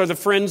righteousness are the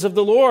friends of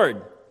the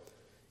Lord.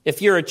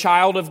 If you're a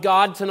child of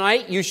God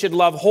tonight, you should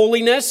love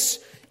holiness,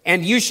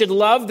 and you should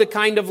love the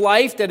kind of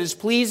life that is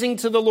pleasing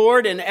to the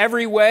Lord in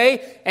every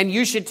way, and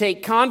you should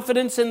take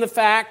confidence in the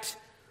fact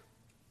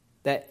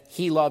that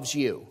He loves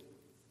you.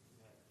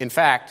 In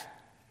fact,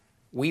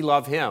 we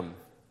love Him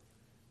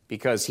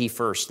because He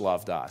first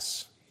loved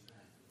us.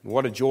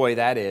 What a joy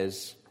that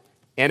is.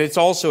 And it's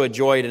also a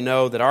joy to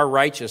know that our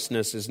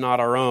righteousness is not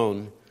our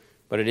own,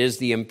 but it is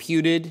the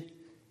imputed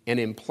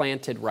and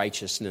implanted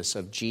righteousness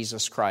of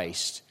Jesus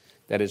Christ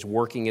that is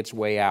working its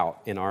way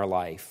out in our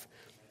life.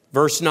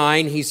 Verse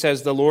 9, he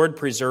says, the Lord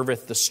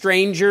preserveth the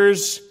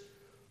strangers.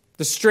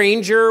 The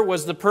stranger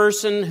was the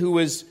person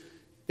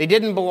they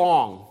didn't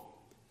belong.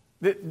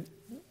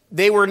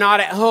 They were not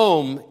at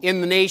home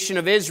in the nation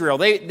of Israel.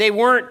 They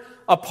weren't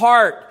a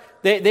part.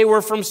 They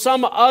were from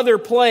some other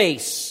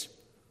place.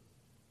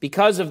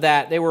 Because of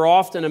that, they were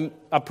often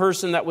a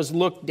person that was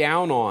looked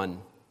down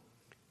on.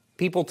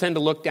 People tend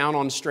to look down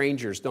on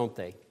strangers, don't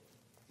they?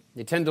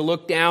 They tend to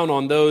look down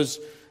on those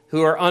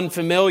who are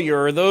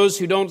unfamiliar or those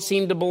who don't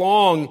seem to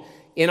belong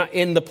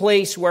in the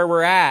place where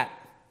we're at.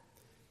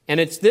 And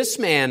it's this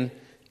man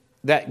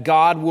that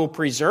God will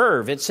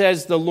preserve. It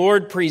says, the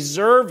Lord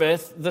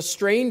preserveth the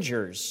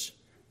strangers.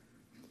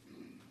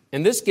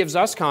 And this gives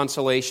us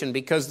consolation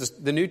because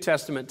the New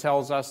Testament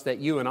tells us that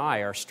you and I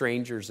are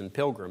strangers and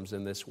pilgrims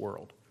in this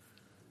world.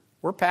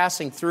 We're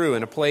passing through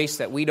in a place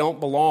that we don't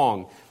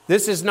belong.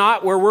 This is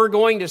not where we're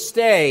going to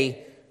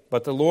stay,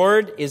 but the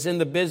Lord is in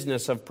the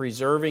business of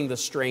preserving the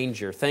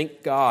stranger.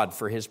 Thank God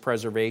for His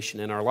preservation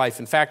in our life.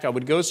 In fact, I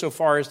would go so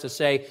far as to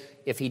say,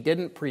 if He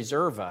didn't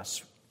preserve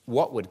us,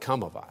 what would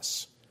come of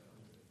us?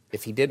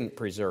 If He didn't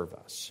preserve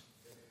us.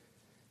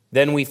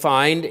 Then we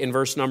find in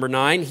verse number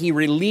 9, He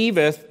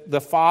relieveth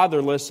the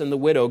fatherless and the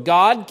widow.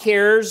 God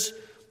cares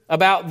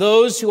about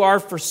those who are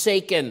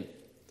forsaken,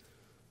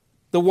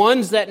 the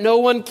ones that no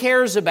one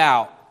cares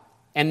about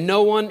and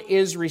no one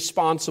is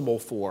responsible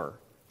for.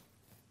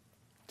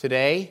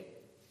 Today,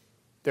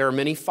 there are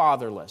many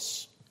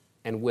fatherless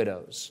and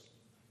widows.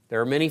 There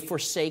are many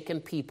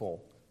forsaken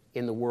people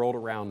in the world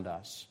around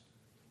us.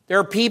 There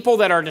are people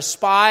that are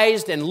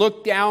despised and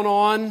looked down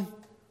on,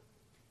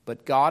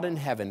 but God in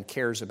heaven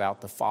cares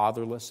about the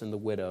fatherless and the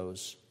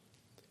widows.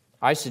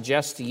 I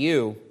suggest to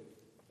you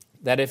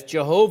that if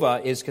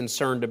Jehovah is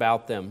concerned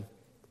about them,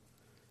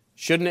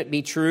 shouldn't it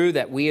be true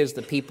that we as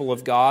the people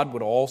of God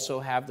would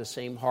also have the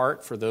same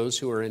heart for those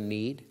who are in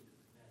need?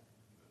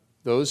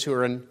 Those who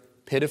are in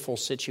pitiful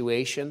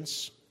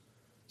situations,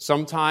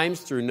 sometimes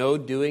through no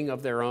doing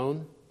of their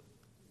own.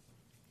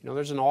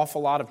 There's an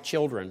awful lot of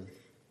children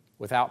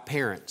without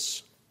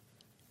parents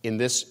in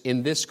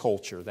this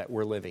culture that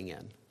we're living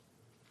in.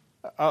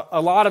 A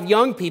lot of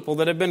young people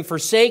that have been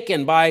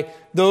forsaken by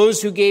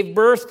those who gave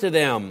birth to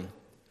them.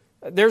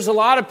 There's a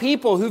lot of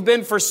people who've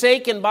been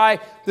forsaken by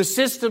the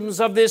systems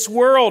of this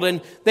world,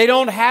 and they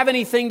don't have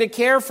anything to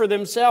care for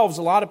themselves.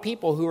 A lot of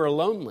people who are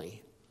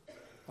lonely.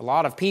 A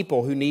lot of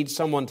people who need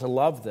someone to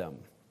love them.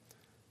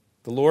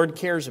 The Lord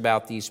cares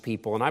about these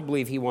people, and I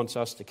believe He wants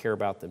us to care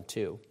about them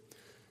too.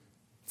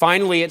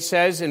 Finally, it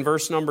says in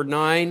verse number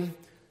 9,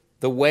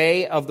 the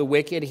way of the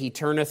wicked He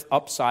turneth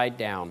upside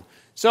down.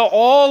 So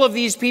all of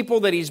these people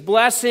that He's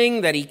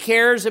blessing, that He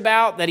cares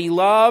about, that He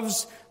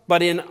loves,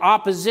 but in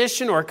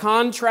opposition or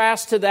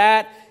contrast to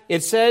that,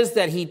 it says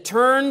that He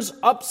turns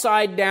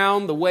upside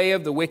down the way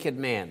of the wicked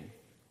man.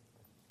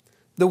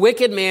 The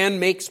wicked man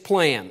makes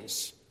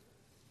plans,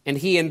 and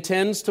he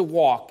intends to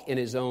walk in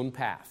his own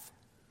path.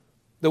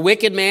 The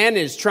wicked man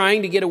is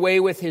trying to get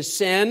away with his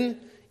sin,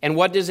 and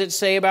what does it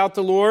say about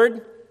the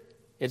Lord?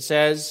 It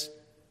says,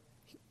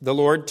 the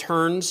Lord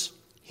turns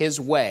his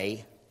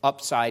way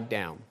upside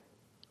down.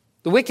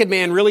 The wicked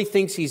man really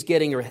thinks he's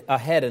getting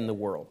ahead in the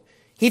world.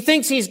 He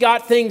thinks he's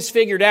got things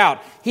figured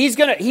out. He's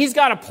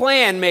got a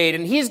plan made,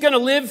 and he's going to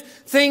live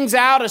things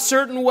out a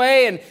certain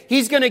way, and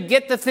he's going to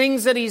get the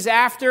things that he's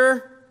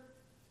after.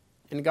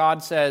 And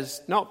God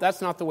says, no,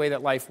 that's not the way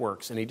that life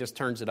works, and He just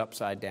turns it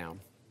upside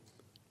down.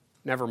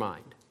 Never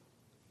mind.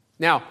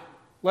 Now,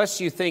 lest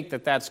you think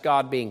that that's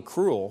God being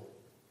cruel,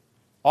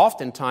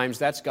 oftentimes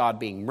that's God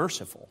being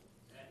merciful.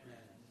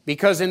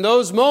 Because in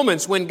those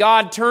moments when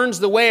God turns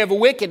the way of a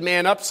wicked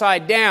man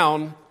upside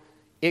down,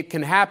 it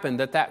can happen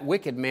that that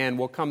wicked man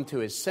will come to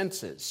his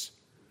senses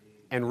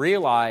and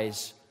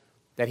realize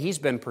that he's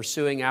been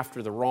pursuing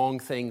after the wrong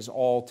things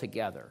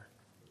altogether.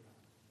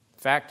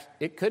 In fact,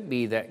 it could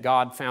be that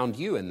God found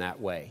you in that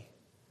way.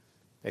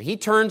 That He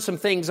turned some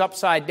things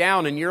upside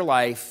down in your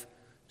life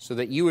so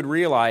that you would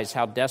realize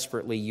how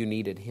desperately you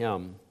needed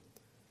Him.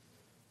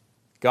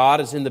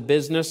 God is in the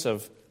business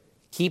of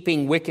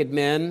keeping wicked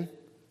men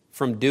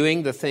from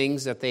doing the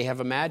things that they have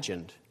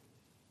imagined.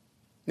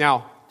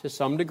 Now, to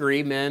some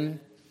degree, men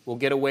will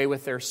get away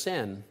with their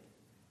sin.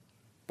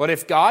 But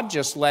if God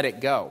just let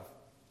it go,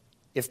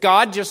 if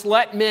God just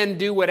let men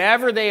do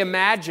whatever they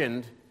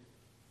imagined,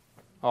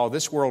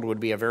 this world would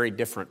be a very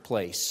different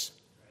place.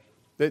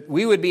 That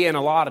we would be in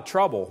a lot of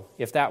trouble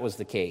if that was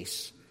the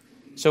case.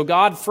 So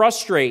God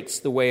frustrates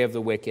the way of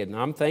the wicked, and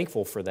I'm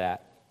thankful for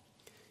that.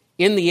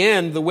 In the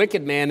end, the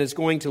wicked man is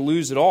going to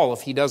lose it all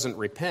if he doesn't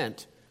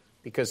repent,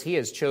 because he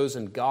has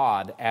chosen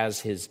God as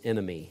his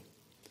enemy.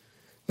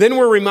 Then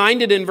we're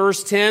reminded in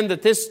verse 10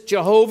 that this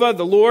Jehovah,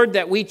 the Lord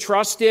that we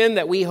trust in,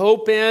 that we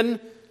hope in,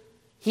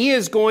 He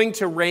is going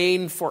to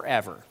reign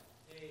forever.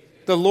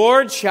 The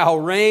Lord shall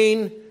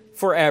reign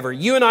forever.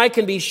 You and I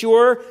can be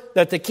sure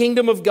that the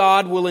kingdom of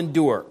God will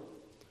endure.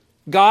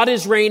 God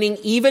is reigning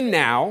even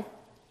now,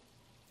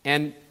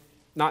 and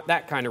not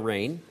that kind of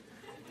reign,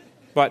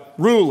 but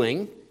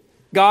ruling.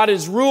 God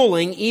is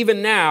ruling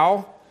even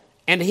now,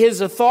 and His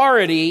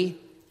authority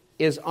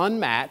is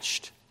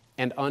unmatched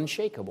and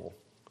unshakable.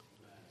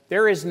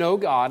 There is no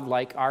God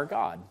like our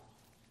God.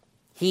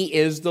 He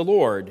is the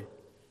Lord,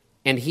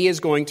 and He is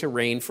going to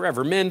reign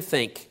forever. Men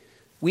think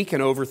we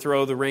can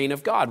overthrow the reign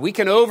of God. We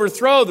can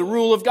overthrow the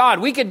rule of God.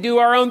 We can do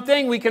our own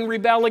thing. We can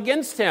rebel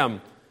against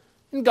Him.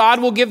 And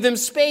God will give them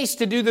space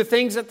to do the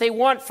things that they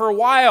want for a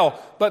while.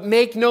 But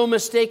make no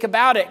mistake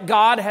about it,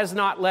 God has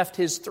not left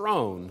His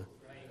throne.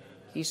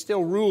 He's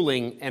still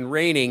ruling and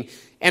reigning.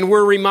 And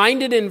we're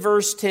reminded in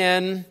verse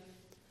 10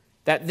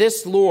 that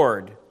this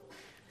Lord,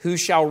 who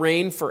shall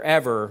reign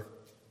forever,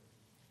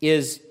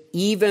 is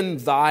even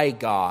thy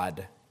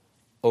God,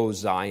 O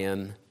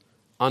Zion,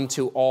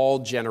 unto all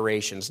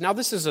generations. Now,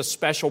 this is a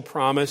special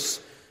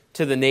promise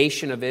to the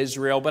nation of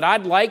Israel, but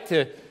I'd like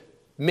to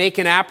make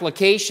an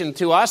application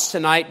to us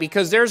tonight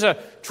because there's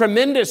a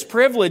tremendous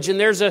privilege and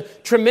there's a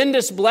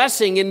tremendous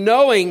blessing in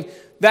knowing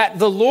that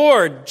the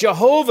Lord,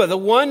 Jehovah, the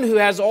one who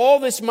has all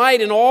this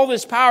might and all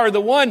this power,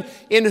 the one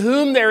in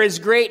whom there is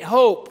great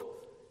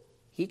hope,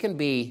 He can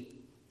be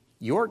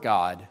your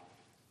God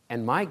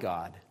and my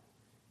God.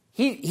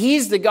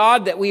 He's the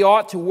God that we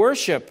ought to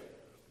worship,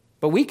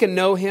 but we can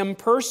know Him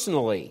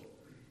personally.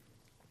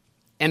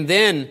 And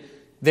then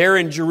there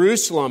in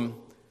Jerusalem,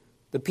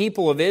 the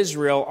people of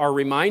Israel are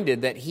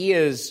reminded that He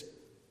is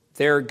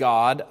their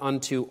God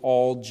unto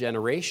all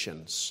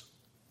generations.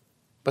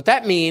 But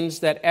that means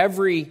that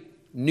every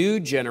new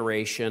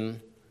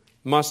generation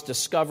must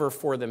discover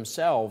for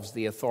themselves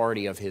the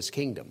authority of his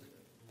kingdom.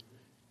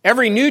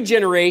 Every new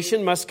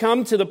generation must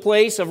come to the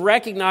place of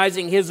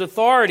recognizing his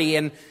authority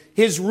and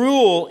his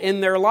rule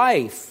in their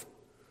life.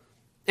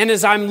 And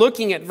as I'm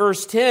looking at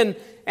verse 10,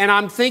 and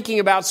I'm thinking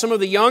about some of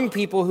the young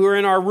people who are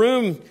in our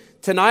room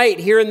tonight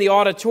here in the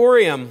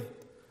auditorium,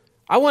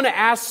 I want to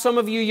ask some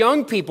of you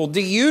young people,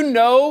 do you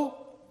know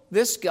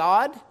this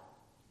God?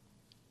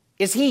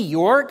 Is he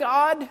your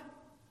God?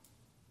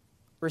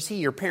 Or is he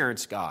your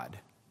parents' God?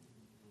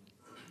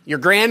 Your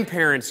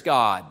grandparents'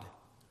 God?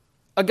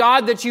 A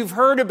God that you've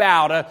heard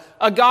about?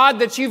 A God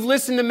that you've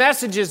listened to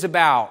messages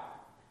about?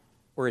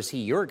 Or is he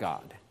your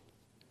God?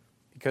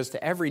 Because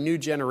to every new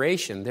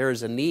generation, there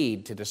is a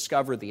need to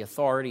discover the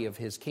authority of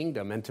his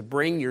kingdom and to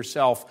bring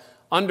yourself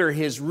under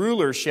his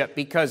rulership,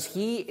 because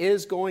he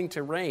is going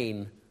to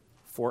reign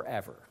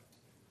forever.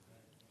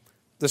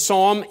 The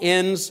psalm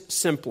ends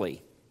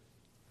simply,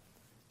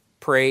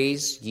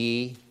 "Praise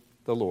ye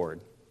the Lord."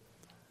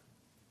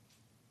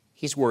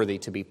 He's worthy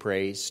to be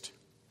praised.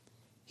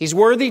 He's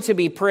worthy to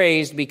be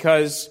praised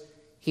because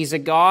he's a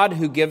God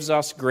who gives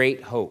us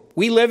great hope.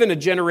 We live in a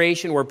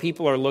generation where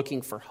people are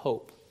looking for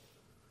hope.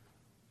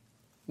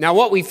 Now,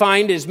 what we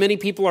find is many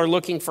people are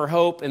looking for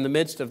hope in the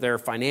midst of their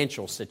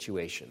financial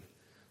situation.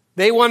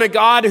 They want a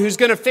God who's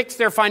going to fix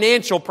their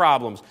financial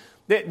problems.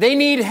 They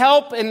need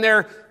help in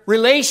their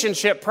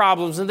relationship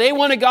problems, and they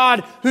want a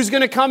God who's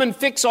going to come and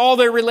fix all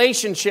their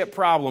relationship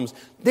problems.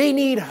 They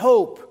need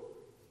hope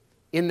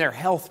in their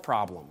health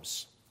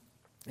problems,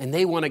 and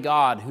they want a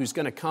God who's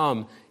going to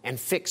come and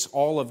fix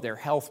all of their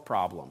health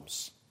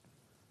problems.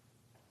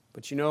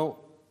 But you know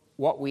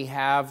what we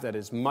have that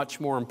is much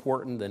more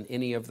important than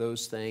any of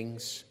those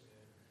things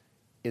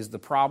is the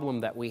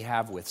problem that we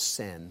have with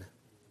sin.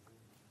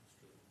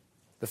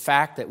 The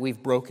fact that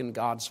we've broken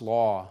God's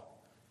law,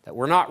 that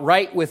we're not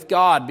right with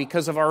God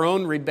because of our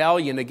own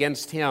rebellion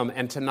against him.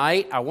 And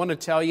tonight, I want to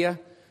tell you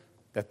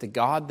that the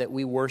God that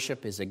we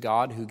worship is a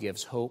God who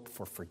gives hope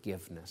for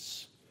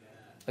forgiveness.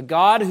 A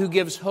God who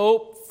gives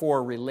hope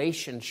for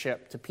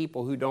relationship to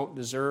people who don't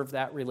deserve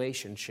that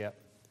relationship.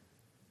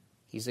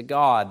 He's a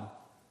God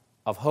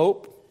of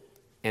hope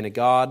and a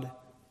God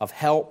of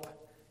help.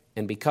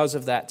 And because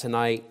of that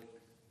tonight,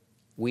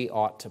 we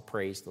ought to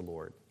praise the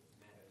Lord.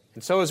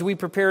 And so as we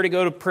prepare to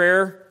go to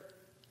prayer,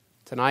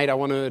 tonight I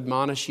want to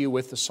admonish you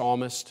with the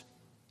psalmist,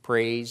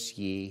 praise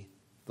ye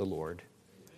the Lord.